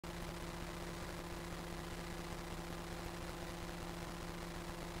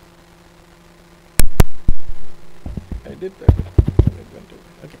did that.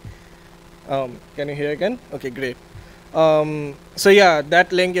 Okay. Can you hear again? Okay, great. So yeah,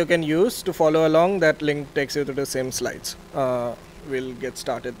 that link you can use to follow along. That link takes you to the same slides. We'll get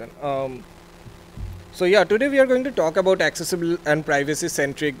started then. So yeah, today we are going to talk about accessible and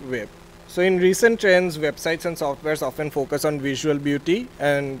privacy-centric web. So in recent trends, websites and softwares often focus on visual beauty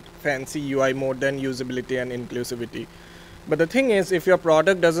and fancy UI more than usability and inclusivity. But the thing is, if your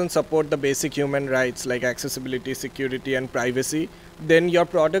product doesn't support the basic human rights like accessibility, security, and privacy, then your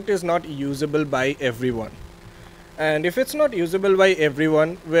product is not usable by everyone. And if it's not usable by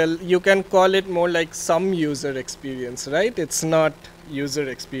everyone, well, you can call it more like some user experience, right? It's not user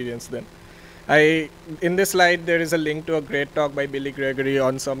experience then. In this slide, there is a link to a great talk by Billy Gregory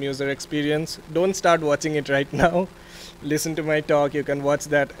on some user experience. Don't start watching it right now. Listen to my talk. You can watch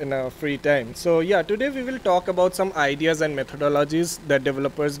that in a free time. So yeah, today we will talk about some ideas and methodologies that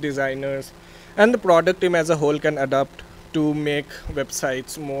developers, designers, and the product team as a whole can adopt to make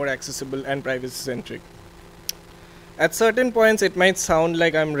websites more accessible and privacy-centric. At certain points, it might sound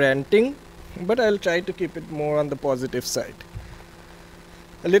like I'm ranting, but I'll try to keep it more on the positive side.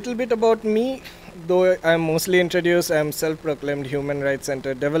 A little bit about me, though I'm mostly introduced, I'm self-proclaimed human rights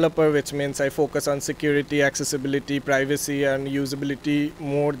center developer, which means I focus on security, accessibility, privacy, and usability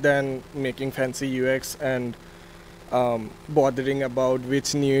more than making fancy UX and bothering about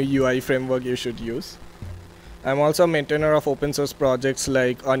which new UI framework you should use. I'm also a maintainer of open source projects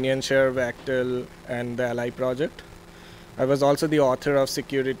like OnionShare, Vactel, and the Ally project. I was also the author of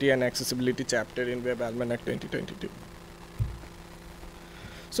security and accessibility chapter in Web Almanac 2022.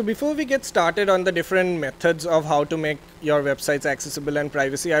 So before we get started on the different methods of how to make your websites accessible and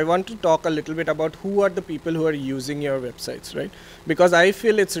privacy, I want to talk a little bit about who are the people who are using your websites, right? Because I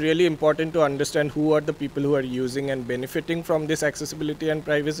feel it's really important to understand who are the people who are using and benefiting from this accessibility and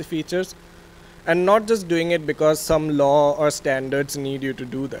privacy features, and not just doing it because some law or standards need you to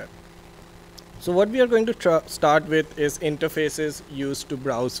do that. So what we are going to start with is interfaces used to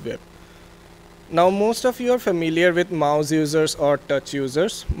browse web. Now, most of you are familiar with mouse users or touch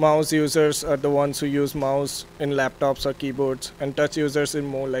users. Mouse users are the ones who use mouse in laptops or keyboards, and touch users in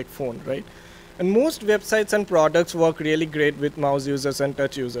more like phone, right? And most websites and products work really great with mouse users and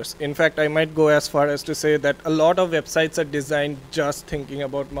touch users. In fact, I might go as far as to say that a lot of websites are designed just thinking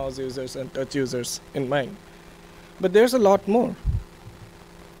about mouse users and touch users in mind. But there's a lot more.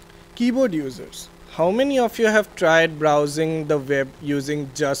 Keyboard users. How many of you have tried browsing the web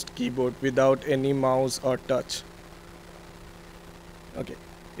using just keyboard without any mouse or touch? Okay.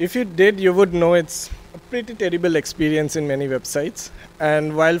 If you did, you would know it's a pretty terrible experience in many websites.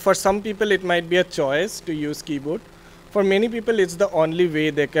 And while for some people it might be a choice to use keyboard, for many people it's the only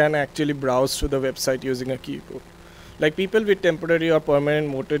way they can actually browse through the website using a keyboard. Like people with temporary or permanent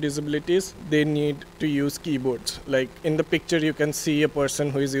motor disabilities, they need to use keyboards. Like in the picture, you can see a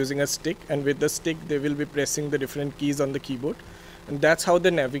person who is using a stick, and with the stick, they will be pressing the different keys on the keyboard. And that's how they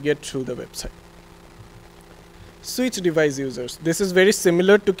navigate through the website. Switch device users. This is very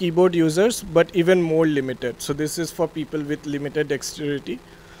similar to keyboard users, but even more limited. So this is for people with limited dexterity.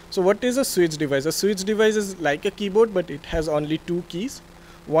 So what is a switch device? A switch device is like a keyboard, but it has only two keys.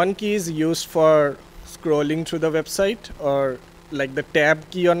 One key is used for scrolling through the website, or like the tab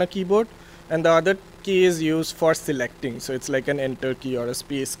key on a keyboard, and the other key is used for selecting, so it's like an enter key or a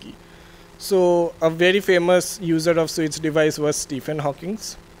space key. So a very famous user of switch device was Stephen Hawking.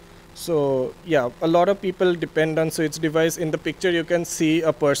 So yeah, a lot of people depend on switch device. In the picture you can see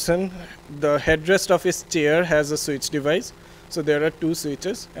a person, the headrest of his chair has a switch device, so there are two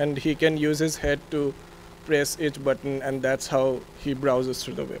switches, and he can use his head to press each button, and that's how he browses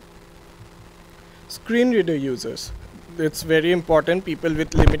through the web. Screen reader users. It's very important. People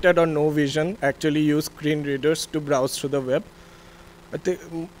with limited or no vision actually use screen readers to browse through the web.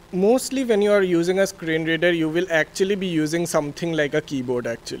 Mostly when you are using a screen reader, you will actually be using something like a keyboard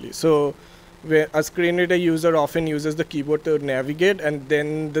actually. So where a screen reader user often uses the keyboard to navigate, and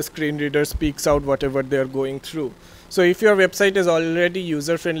then the screen reader speaks out whatever they're going through. So if your website is already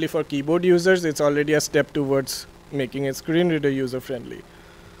user-friendly for keyboard users, it's already a step towards making it screen reader user-friendly.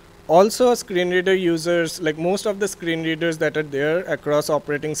 Also, screen reader users, like most of the screen readers that are there across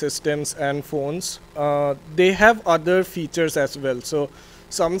operating systems and phones, they have other features as well. So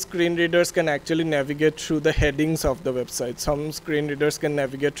some screen readers can actually navigate through the headings of the website. Some screen readers can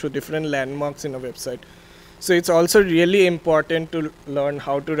navigate through different landmarks in a website. So it's also really important to learn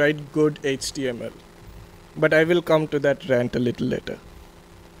how to write good HTML. But I will come to that rant a little later.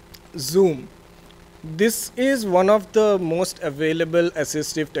 Zoom. This is one of the most available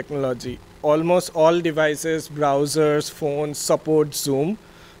assistive technology. Almost all devices, browsers, phones support Zoom.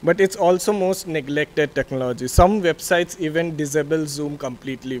 but it's also most neglected technology. Some websites even disable zoom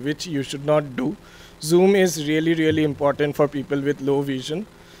completely, which you should not do. Zoom is really, really important for people with low vision.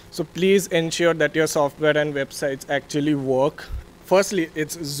 So please ensure that your software and websites actually work. Firstly,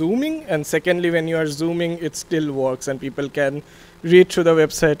 it's zooming, and secondly, when you are zooming, it still works and people can read through the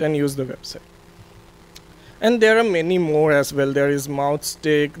website and use the website. And there are many more as well. There is mouth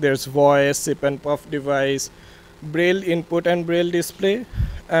stick, there's voice, sip and puff device, braille input and braille display,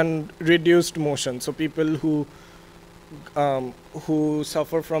 and reduced motion. So people who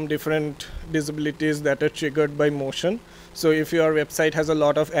suffer from different disabilities that are triggered by motion. So if your website has a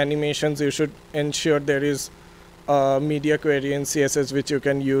lot of animations, you should ensure there is media query in CSS which you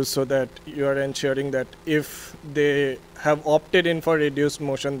can use, so that you are ensuring that if they have opted in for reduced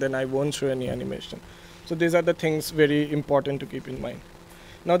motion, then I won't show any animation. So these are the things very important to keep in mind.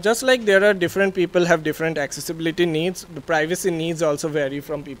 Now, just like there are different people have different accessibility needs, the privacy needs also vary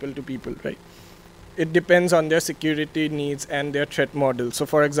from people to people, right? It depends on their security needs and their threat model. So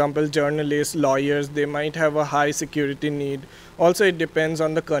for example, journalists, lawyers, they might have a high security need. Also, it depends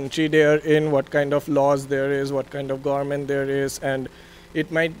on the country they are in, what kind of laws there is, what kind of government there is, and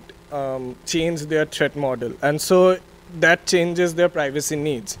it might change their threat model. And so that changes their privacy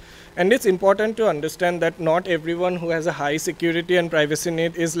needs. And it's important to understand that not everyone who has a high security and privacy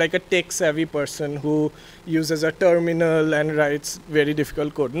need is like a tech-savvy person who uses a terminal and writes very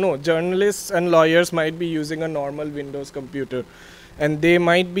difficult code. No, journalists and lawyers might be using a normal Windows computer, and they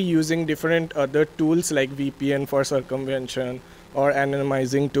might be using different other tools like VPN for circumvention or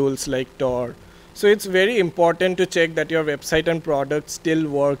anonymizing tools like Tor. So it's very important to check that your website and product still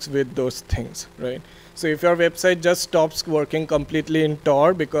works with those things, right? So if your website just stops working completely in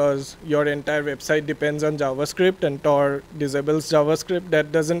Tor because your entire website depends on JavaScript and Tor disables JavaScript,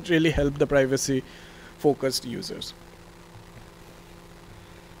 that doesn't really help the privacy-focused users.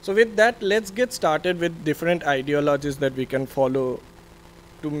 So with that, let's get started with different ideologies that we can follow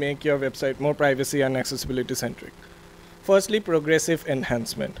to make your website more privacy and accessibility centric. Firstly, progressive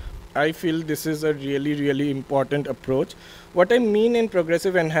enhancement. I feel this is a really, really important approach. What I mean in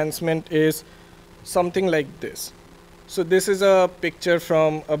progressive enhancement is something like this. So this is a picture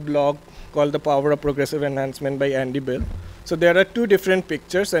from a blog called The Power of Progressive Enhancement by Andy Bell. So there are two different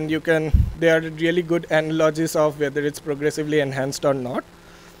pictures, and they are really good analogies of whether it's progressively enhanced or not.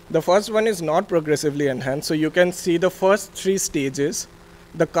 The first one is not progressively enhanced. So you can see the first three stages.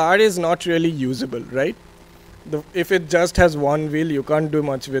 The car is not really usable, right? If it just has one wheel, you can't do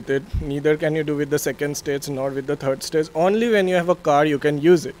much with it. Neither can you do with the second stage nor with the third stage. Only when you have a car, you can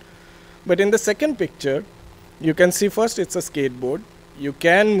use it. But in the second picture, you can see first it's a skateboard. You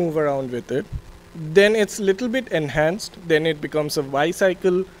can move around with it. Then it's a little bit enhanced. Then it becomes a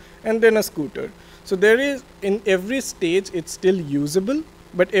bicycle and then a scooter. So there is, in every stage, it's still usable,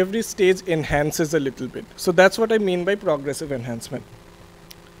 but every stage enhances a little bit. So that's what I mean by progressive enhancement.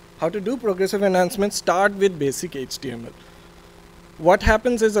 How to do progressive enhancement? Start with basic HTML. What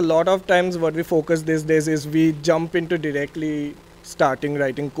happens is a lot of times what we focus these days is we jump into directly starting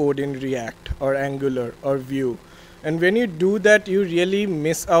writing code in React or Angular or Vue. And when you do that, you really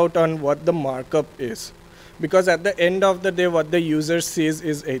miss out on what the markup is. Because at the end of the day, what the user sees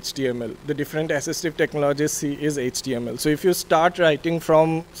is HTML. The different assistive technologies see is HTML. So if you start writing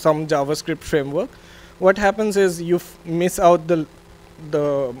from some JavaScript framework, what happens is you miss out the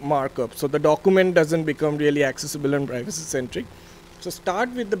markup. So the document doesn't become really accessible and privacy centric. So start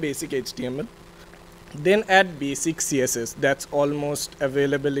with the basic HTML. Then add basic CSS. That's almost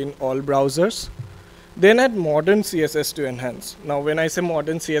available in all browsers. Then add modern CSS to enhance. Now when I say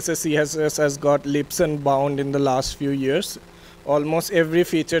modern CSS has got leaps and bounds in the last few years. Almost every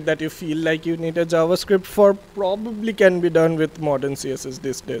feature that you feel like you need a JavaScript for probably can be done with modern CSS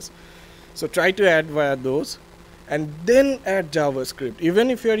these days. So try to add via those. And then add JavaScript. Even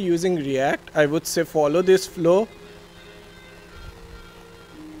if you are using React, I would say follow this flow.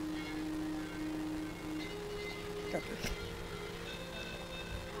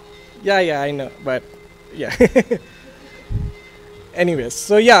 Yeah, I know, but yeah. Anyways,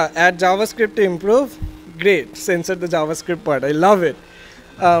 so yeah, add JavaScript to improve. Great, censor the JavaScript part. I love it.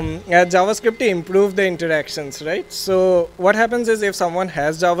 Add JavaScript to improve the interactions, right? So what happens is if someone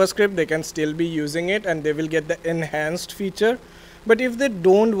has JavaScript, they can still be using it and they will get the enhanced feature. But if they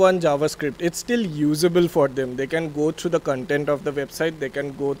don't want JavaScript, it's still usable for them. They can go through the content of the website. They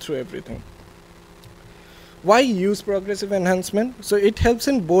can go through everything. Why use progressive enhancement? So it helps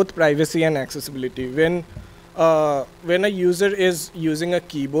in both privacy and accessibility. When a user is using a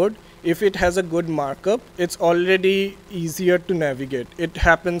keyboard, if it has a good markup, it's already easier to navigate. It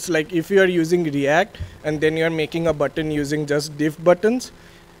happens like if you are using React and then you are making a button using just div buttons,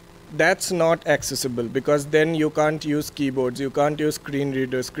 that's not accessible, because then you can't use keyboards, you can't use screen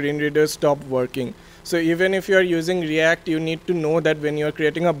readers stop working. So even if you are using React, you need to know that when you are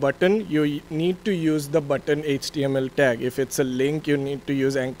creating a button, you need to use the button HTML tag. If it's a link, you need to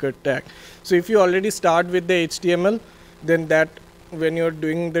use anchor tag. So if you already start with the HTML, then that when you're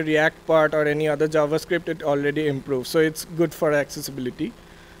doing the React part or any other JavaScript, it already improves. So it's good for accessibility.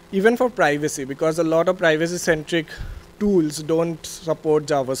 Even for privacy, because a lot of privacy-centric tools don't support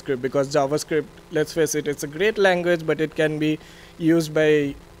JavaScript, because JavaScript, let's face it, it's a great language, but it can be used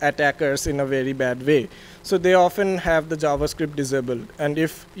by attackers in a very bad way. So they often have the JavaScript disabled. And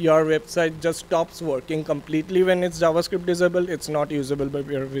if your website just stops working completely when it's JavaScript disabled, it's not usable by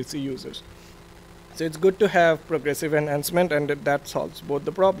privacy users. So it's good to have progressive enhancement, and that solves both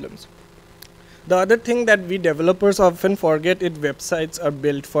the problems. The other thing that we developers often forget is websites are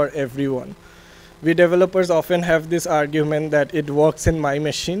built for everyone. We developers often have this argument that it works in my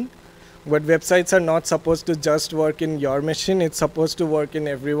machine, but websites are not supposed to just work in your machine. It's supposed to work in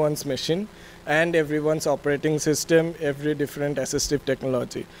everyone's machine and everyone's operating system, every different assistive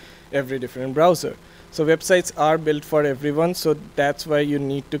technology, every different browser. So websites are built for everyone, so that's why you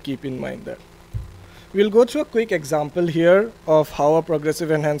need to keep in mind that. We'll go through a quick example here of how a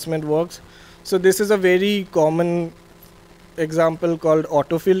progressive enhancement works. So this is a very common example called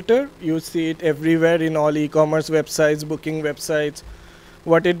autofilter. You see it everywhere in all e-commerce websites, booking websites.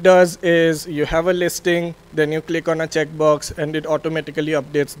 What it does is you have a listing, then you click on a checkbox and it automatically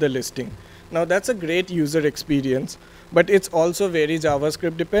updates the listing. Now that's a great user experience, but it's also very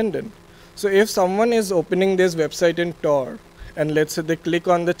JavaScript dependent. So if someone is opening this website in Tor and let's say they click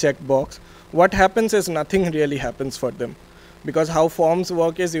on the checkbox, what happens is nothing really happens for them. Because how forms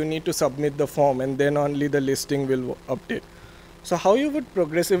work is you need to submit the form and then only the listing will update. So how you would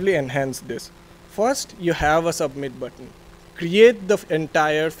progressively enhance this? First, you have a submit button. Create the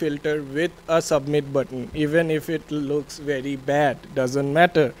entire filter with a submit button, even if it looks very bad, doesn't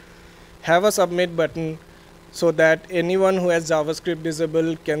matter. Have a submit button so that anyone who has JavaScript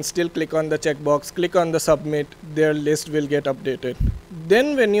disabled can still click on the checkbox, click on the submit, their list will get updated.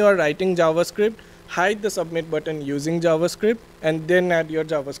 Then when you are writing JavaScript, hide the submit button using JavaScript and then add your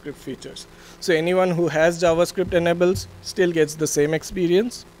JavaScript features. So anyone who has JavaScript enables still gets the same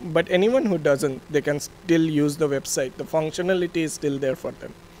experience, but anyone who doesn't, they can still use the website. The functionality is still there for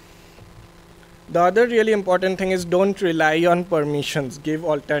them. The other really important thing is don't rely on permissions, give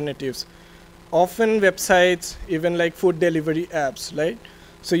alternatives. Often websites, even like food delivery apps, right?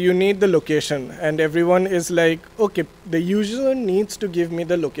 So you need the location and everyone is like, okay, the user needs to give me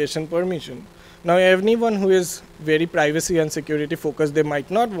the location permission. Now anyone who is very privacy and security focused, they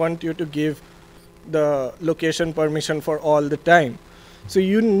might not want you to give the location permission for all the time. So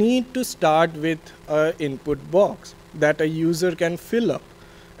you need to start with an input box that a user can fill up.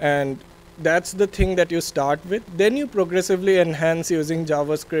 And that's the thing that you start with. Then you progressively enhance using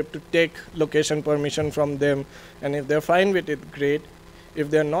JavaScript to take location permission from them. And if they're fine with it, great.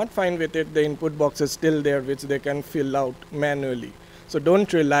 If they're not fine with it, the input box is still there, which they can fill out manually. So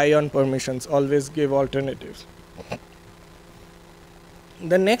don't rely on permissions, always give alternatives.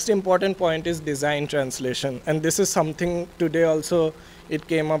 The next important point is design translation. And this is something today also, it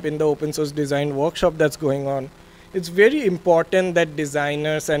came up in the open source design workshop that's going on. It's very important that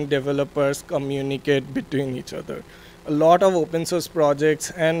designers and developers communicate between each other. A lot of open source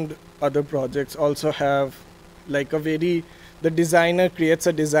projects and other projects also have like a very, the designer creates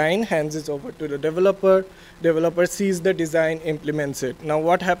a design, hands it over to the developer sees the design, implements it. Now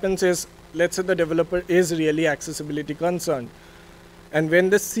what happens is, let's say the developer is really accessibility concerned. And when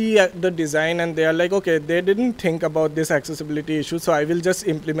they see the design and they are like, okay, they didn't think about this accessibility issue, so I will just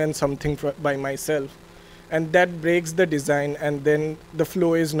implement something by myself. And that breaks the design and then the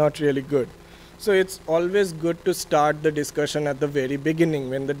flow is not really good. So it's always good to start the discussion at the very beginning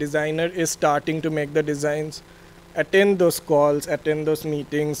when the designer is starting to make the designs. Attend those calls, attend those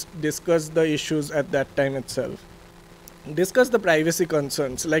meetings, discuss the issues at that time itself. Discuss the privacy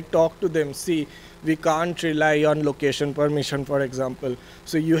concerns, like talk to them, see, we can't rely on location permission, for example.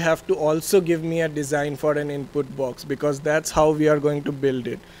 So you have to also give me a design for an input box because that's how we are going to build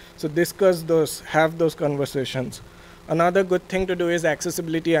it. So discuss those, have those conversations. Another good thing to do is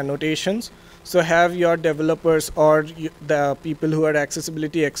accessibility annotations. So have your developers or the people who are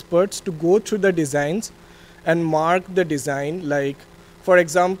accessibility experts to go through the designs and mark the design. Like, for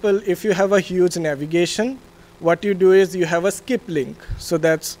example, if you have a huge navigation, what you do is you have a skip link. So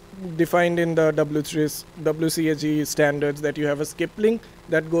that's defined in the WCAG standards that you have a skip link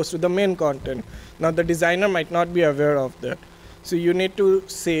that goes to the main content. Now the designer might not be aware of that. So you need to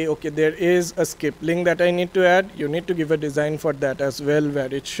say, okay, there is a skip link that I need to add. You need to give a design for that as well,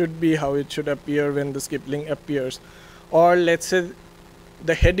 where it should be, how it should appear when the skip link appears. Or let's say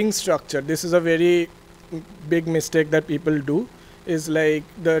the heading structure. This is a very big mistake that people do, is like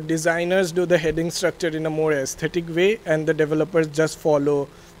the designers do the heading structure in a more aesthetic way, and the developers just follow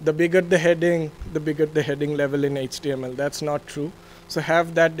the bigger the heading level in HTML. That's not true. So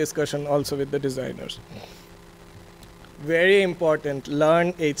have that discussion also with the designers. Very important,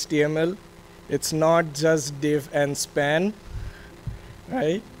 learn HTML. It's not just div and span,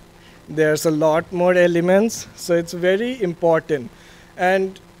 right? There's a lot more elements, so it's very important.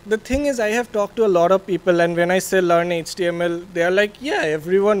 And the thing is, I have talked to a lot of people, and when I say learn HTML, they are like, yeah,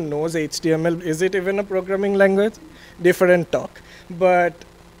 everyone knows HTML. Is it even a programming language? Different talk. But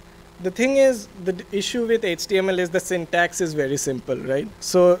the thing is, the issue with HTML is the syntax is very simple, right?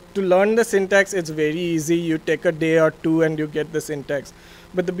 So to learn the syntax, it's very easy. You take a day or two and you get the syntax.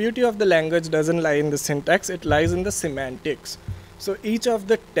 But the beauty of the language doesn't lie in the syntax, it lies in the semantics. So each of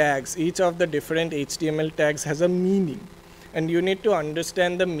the tags, each of the different HTML tags has a meaning. And you need to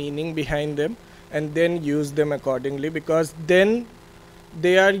understand the meaning behind them and then use them accordingly, because then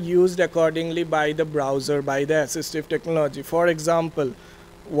they are used accordingly by the browser, by the assistive technology. For example,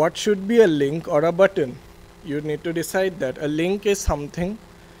 what should be a link or a button? You need to decide that. A link is something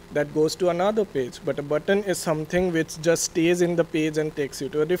that goes to another page, but a button is something which just stays in the page and takes you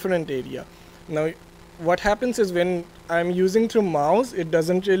to a different area. Now, what happens is when I'm using through mouse, it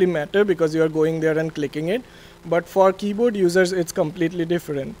doesn't really matter because you are going there and clicking it. But for keyboard users, it's completely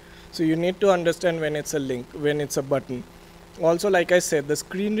different. So you need to understand when it's a link, when it's a button. Also, like I said, the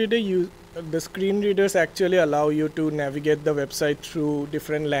screen readers actually allow you to navigate the website through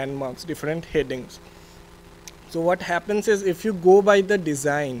different landmarks, different headings. So what happens is, if you go by the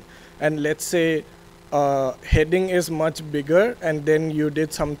design, and let's say heading is much bigger, and then you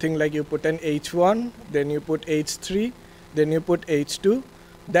did something like you put an H1, then you put H3, then you put H2,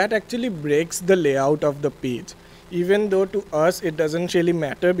 that actually breaks the layout of the page. Even though to us it doesn't really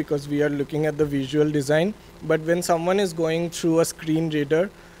matter because we are looking at the visual design, but when someone is going through a screen reader,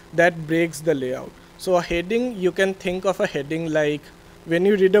 that breaks the layout. So a heading, you can think of a heading like when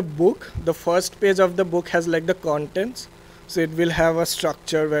you read a book, the first page of the book has like the contents. So it will have a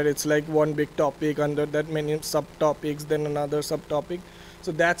structure where it's like one big topic, under that many subtopics, then another subtopic.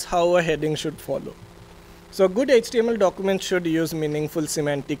 So that's how a heading should follow. So a good HTML document should use meaningful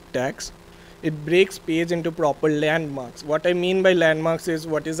semantic tags. It breaks page into proper landmarks. What I mean by landmarks is,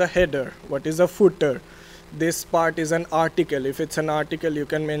 what is a header? What is a footer? This part is an article. If it's an article, you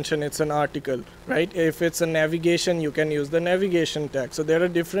can mention it's an article, right? If it's a navigation, you can use the navigation tag. So there are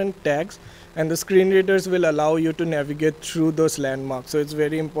different tags, and the screen readers will allow you to navigate through those landmarks. So it's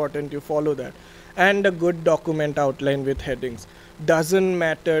very important you follow that. And a good document outline with headings. Doesn't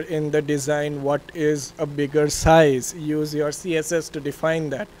matter in the design what is a bigger size. Use your CSS to define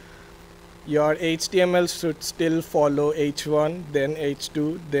that. Your HTML should still follow H1, then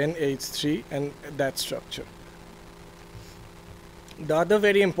H2, then H3, and that structure. The other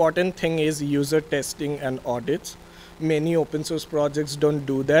very important thing is user testing and audits. Many open source projects don't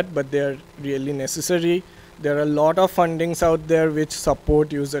do that, but they are really necessary. There are a lot of fundings out there which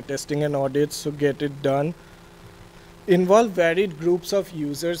support user testing and audits, so get it done. Involve varied groups of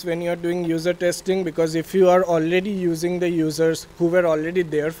users when you're doing user testing, because if you are already using the users who were already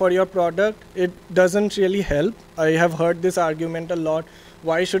there for your product, it doesn't really help. I have heard this argument a lot.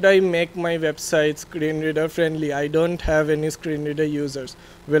 Why should I make my website screen reader friendly? I don't have any screen reader users.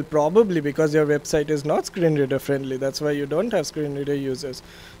 Well, probably because your website is not screen reader friendly. That's why you don't have screen reader users.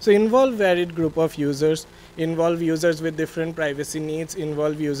 So involve varied group of users, involve users with different privacy needs,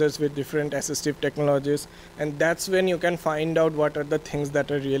 involve users with different assistive technologies, and that's when you can find out what are the things that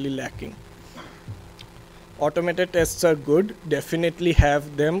are really lacking. Automated tests are good, definitely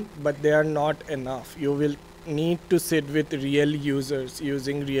have them, but they are not enough. You will need to sit with real users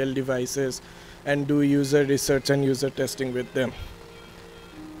using real devices and do user research and user testing with them.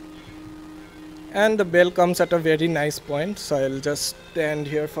 And the bell comes at a very nice point, so I'll just stand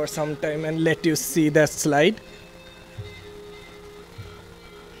here for some time and let you see that slide.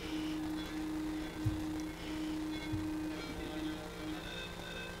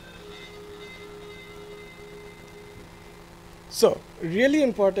 So, really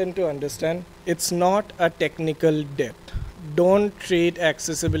important to understand, it's not a technical debt. Don't treat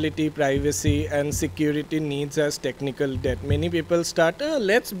accessibility, privacy, and security needs as technical debt. Many people start,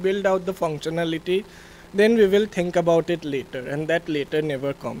 let's build out the functionality, then we will think about it later, and that later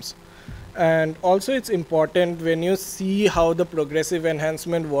never comes. And also it's important when you see how the progressive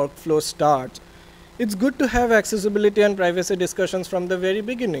enhancement workflow starts, It's good to have accessibility and privacy discussions from the very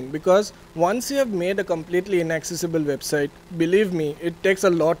beginning, because once you have made a completely inaccessible website, believe me, it takes a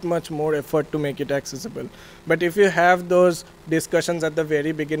lot much more effort to make it accessible. But if you have those discussions at the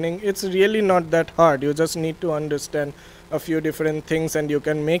very beginning, it's really not that hard. You just need to understand a few different things and you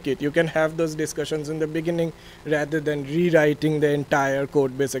can make it. You can have those discussions in the beginning rather than rewriting the entire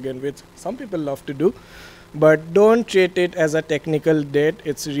code base again, which some people love to do. But don't treat it as a technical debt.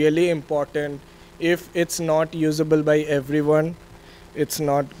 It's really important. If it's not usable by everyone, it's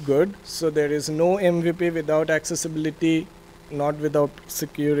not good. So there is no MVP without accessibility, not without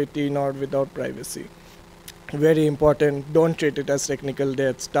security, not without privacy. Very important. Don't treat it as technical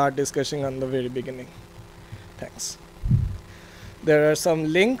debt. Start discussing on the very beginning. Thanks. There are some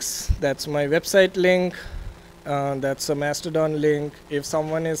links. That's my website link. That's a Mastodon link. If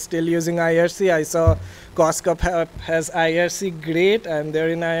someone is still using IRC, I saw COSCUP has IRC. Great, I'm there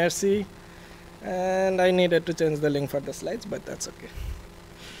in IRC. And I needed to change the link for the slides, but that's okay.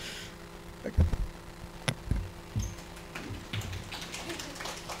 Okay.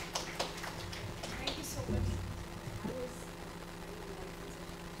 Thank you so much. That was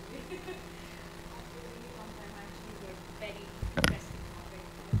after a really long time, actually, we're very interesting topic,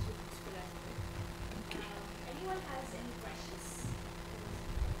 much useful as well. Anyone has any questions?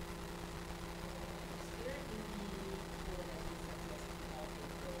 Is there any tool that you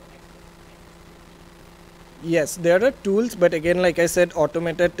Yes, there are tools, but again, like I said,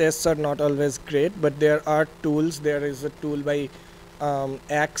 automated tests are not always great, but there are tools. There is a tool by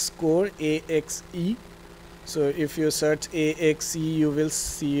Axcore, AXE. So if you search AXE, you will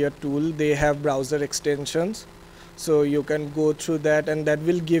see a tool. They have browser extensions. So you can go through that and that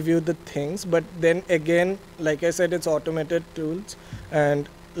will give you the things. But then again, like I said, it's automated tools. And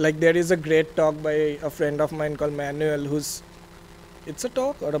like there is a great talk by a friend of mine called Manuel, it's a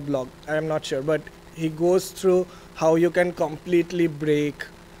talk or a blog, I am not sure, but he goes through how you can completely break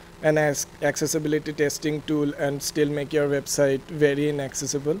an accessibility testing tool and still make your website very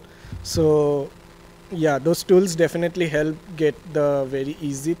inaccessible. So yeah, those tools definitely help get the very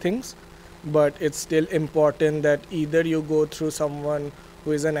easy things, but it's still important that either you go through someone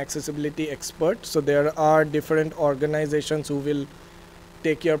who is an accessibility expert. So there are different organizations who will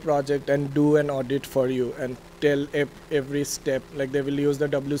take your project and do an audit for you and tell every step. Like they will use the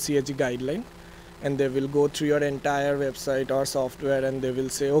WCAG guideline and they will go through your entire website or software and they will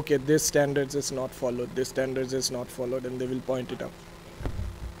say, okay, this standards is not followed, this standards is not followed, and they will point it out.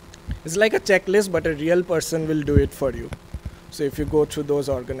 It's like a checklist, but a real person will do it for you. So if you go through those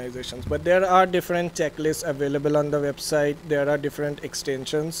organizations, but there are different checklists available on the website. There are different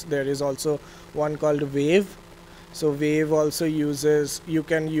extensions. There is also one called Wave. So Wave also uses, you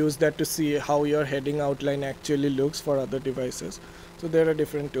can use that to see how your heading outline actually looks for other devices. So there are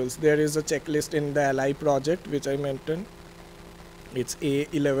different tools. There is a checklist in the Ally project, which I mentioned. It's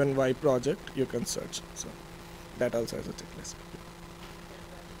A11Y project. You can search. So that also has a checklist.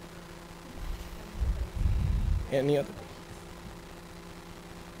 Any other?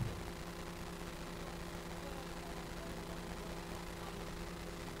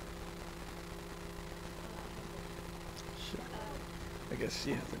 Sure. I guess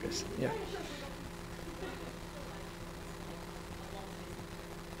she has a question. Yeah.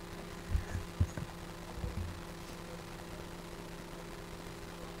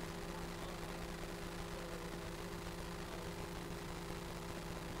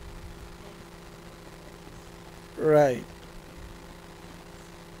 Right.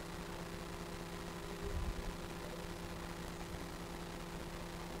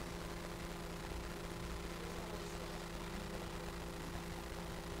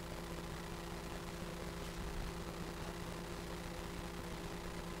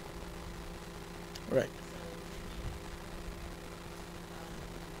 Right.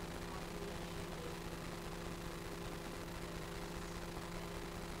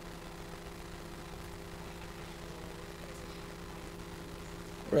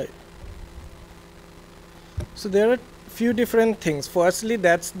 Right. So there are few different things. Firstly,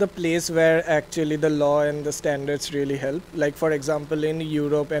 that's the place where actually the law and the standards really help. Like for example, in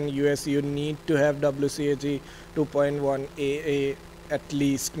Europe and US, you need to have WCAG 2.1 AA at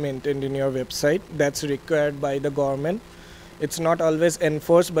least maintained in your website. That's required by the government. It's not always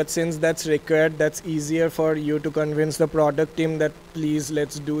enforced, but since that's required, that's easier for you to convince the product team that please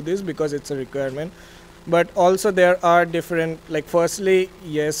let's do this because it's a requirement. But also there are different, like firstly,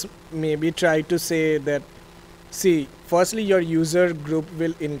 yes, maybe try to say that, see, firstly your user group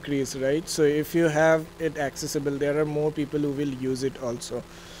will increase, right? So if you have it accessible, there are more people who will use it also.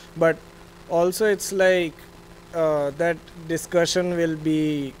 But also it's like that discussion will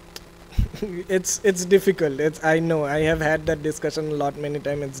be It's difficult. I know I have had that discussion a lot many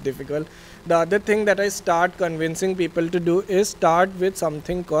times. It's difficult. The other thing that I start convincing people to do is start with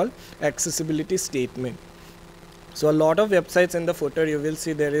something called accessibility statement. So a lot of websites in the footer you will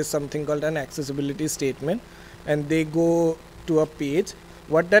see there is something called an accessibility statement, and they go to a page.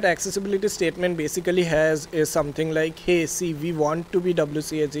 What that accessibility statement basically has is something like, hey, see, we want to be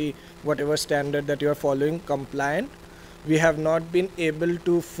WCAG, whatever standard that you are following, compliant. We have not been able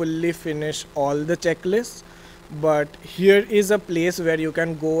to fully finish all the checklists, but here is a place where you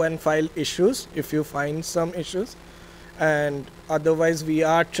can go and file issues if you find some issues. And otherwise we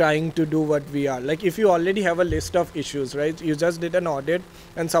are trying to do what we are like. If you already have a list of issues, right, you just did an audit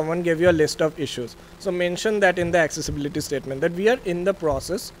and someone gave you a list of issues, so mention that in the accessibility statement that we are in the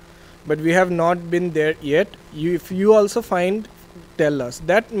process but we have not been there yet. If you also find, tell us.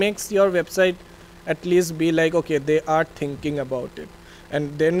 That makes your website at least be like, okay, they are thinking about it.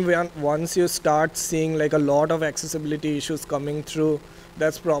 And then once you start seeing like a lot of accessibility issues coming through,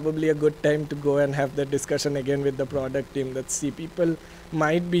 that's probably a good time to go and have that discussion again with the product team, that see, people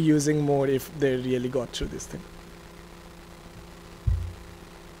might be using more if they really got through this thing.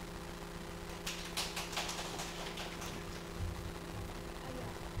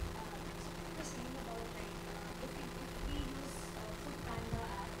 The saying about like if we use Food Panda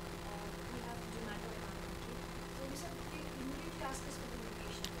app or we have Zomato in our country, so we said they immediately ask us for the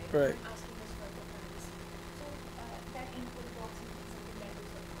location, right? Right. Not asking us for the price. So that input box and something like that.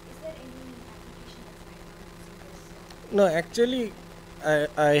 Is there any application that's right now using this? No, actually,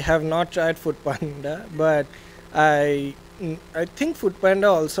 I have not tried Foodpanda, but I think Foodpanda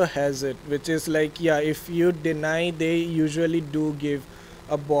also has it, which is like, yeah, if you deny, they usually do give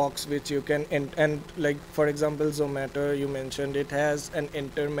a box which you can and like, for example, Zomato, you mentioned, it has an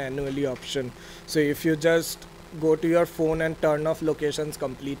enter manually option. So if you just go to your phone and turn off locations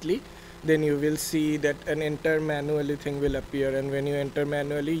completely, then you will see that an enter manually thing will appear, and when you enter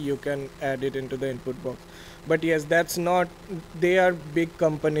manually you can add it into the input box. But yes, that's not, they are big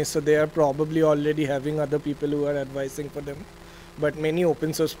companies, so they are probably already having other people who are advising for them, but many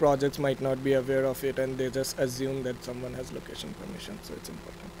open source projects might not be aware of it and they just assume that someone has location permission, so it's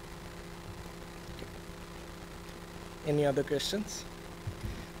important. Okay. Any other questions?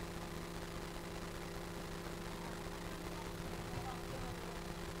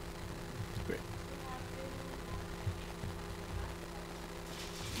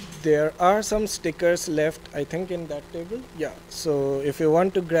 There are some stickers left, I think, in that table. Yeah, so if you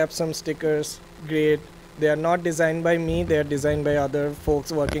want to grab some stickers, great. They are not designed by me, they are designed by other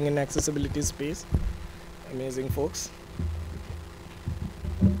folks working in accessibility space. Amazing folks.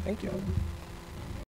 Thank you.